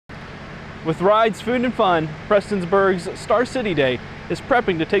With rides, food, and fun, Prestonsburg's Star City Day is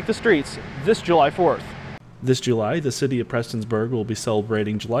prepping to take the streets this July 4th. This July, the City of Prestonsburg will be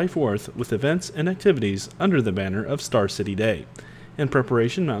celebrating July 4th with events and activities under the banner of Star City Day. In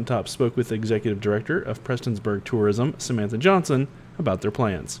preparation, Mountaintop spoke with the Executive Director of Prestonsburg Tourism, Samantha Johnson, about their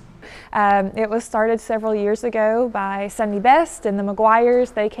plans. It was started several years ago by Sunday Best and the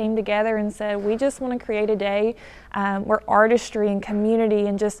McGuires. They came together and said, we just want to create a day where artistry and community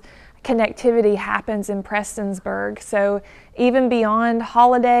and just connectivity happens in Prestonsburg. So even beyond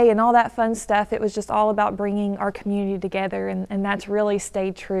holiday and all that fun stuff, it was just all about bringing our community together, and that's really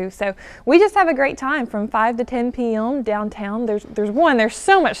stayed true. So we just have a great time from 5 to 10 p.m. downtown. There's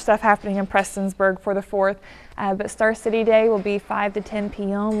so much stuff happening in Prestonsburg for the 4th, but Star City Day will be 5 to 10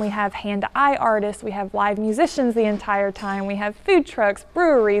 p.m. We have hand-to-eye artists, we have live musicians the entire time, we have food trucks,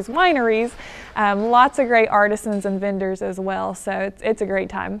 breweries, wineries, lots of great artisans and vendors as well. So it's a great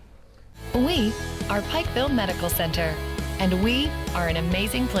time. We are Pikeville Medical Center, and we are an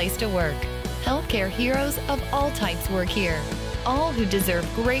amazing place to work. Healthcare heroes of all types work here, all who deserve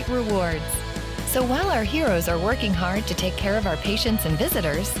great rewards. So while our heroes are working hard to take care of our patients and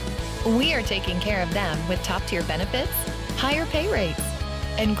visitors, we are taking care of them with top-tier benefits, higher pay rates,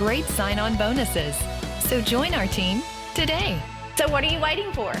 and great sign-on bonuses. So join our team today. So what are you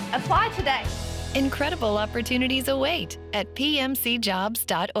waiting for? Apply today. Incredible opportunities await at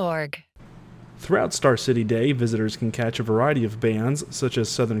pmcjobs.org. Throughout Star City Day, visitors can catch a variety of bands such as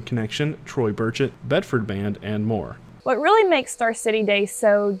Southern Connection, Troy Burchett, Bedford Band, and more. What really makes Star City Day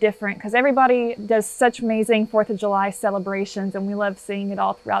so different, because everybody does such amazing 4th of July celebrations and we love seeing it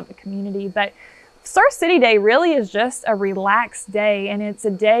all throughout the community, but Star City Day really is just a relaxed day, and it's a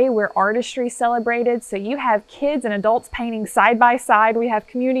day where artistry is celebrated. So you have kids and adults painting side by side. We have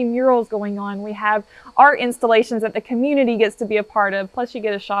community murals going on. We have art installations that the community gets to be a part of. Plus you get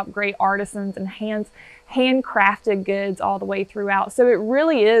to shop great artisans and handcrafted goods all the way throughout. So it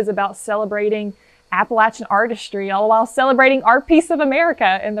really is about celebrating Appalachian artistry, all while celebrating our piece of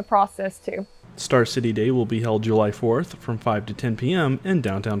America in the process too. Star City Day will be held July 4th from 5 to 10 p.m. in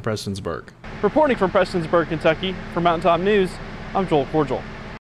downtown Prestonsburg. Reporting from Prestonsburg, Kentucky, for Mountaintop News, I'm Joel Cordial.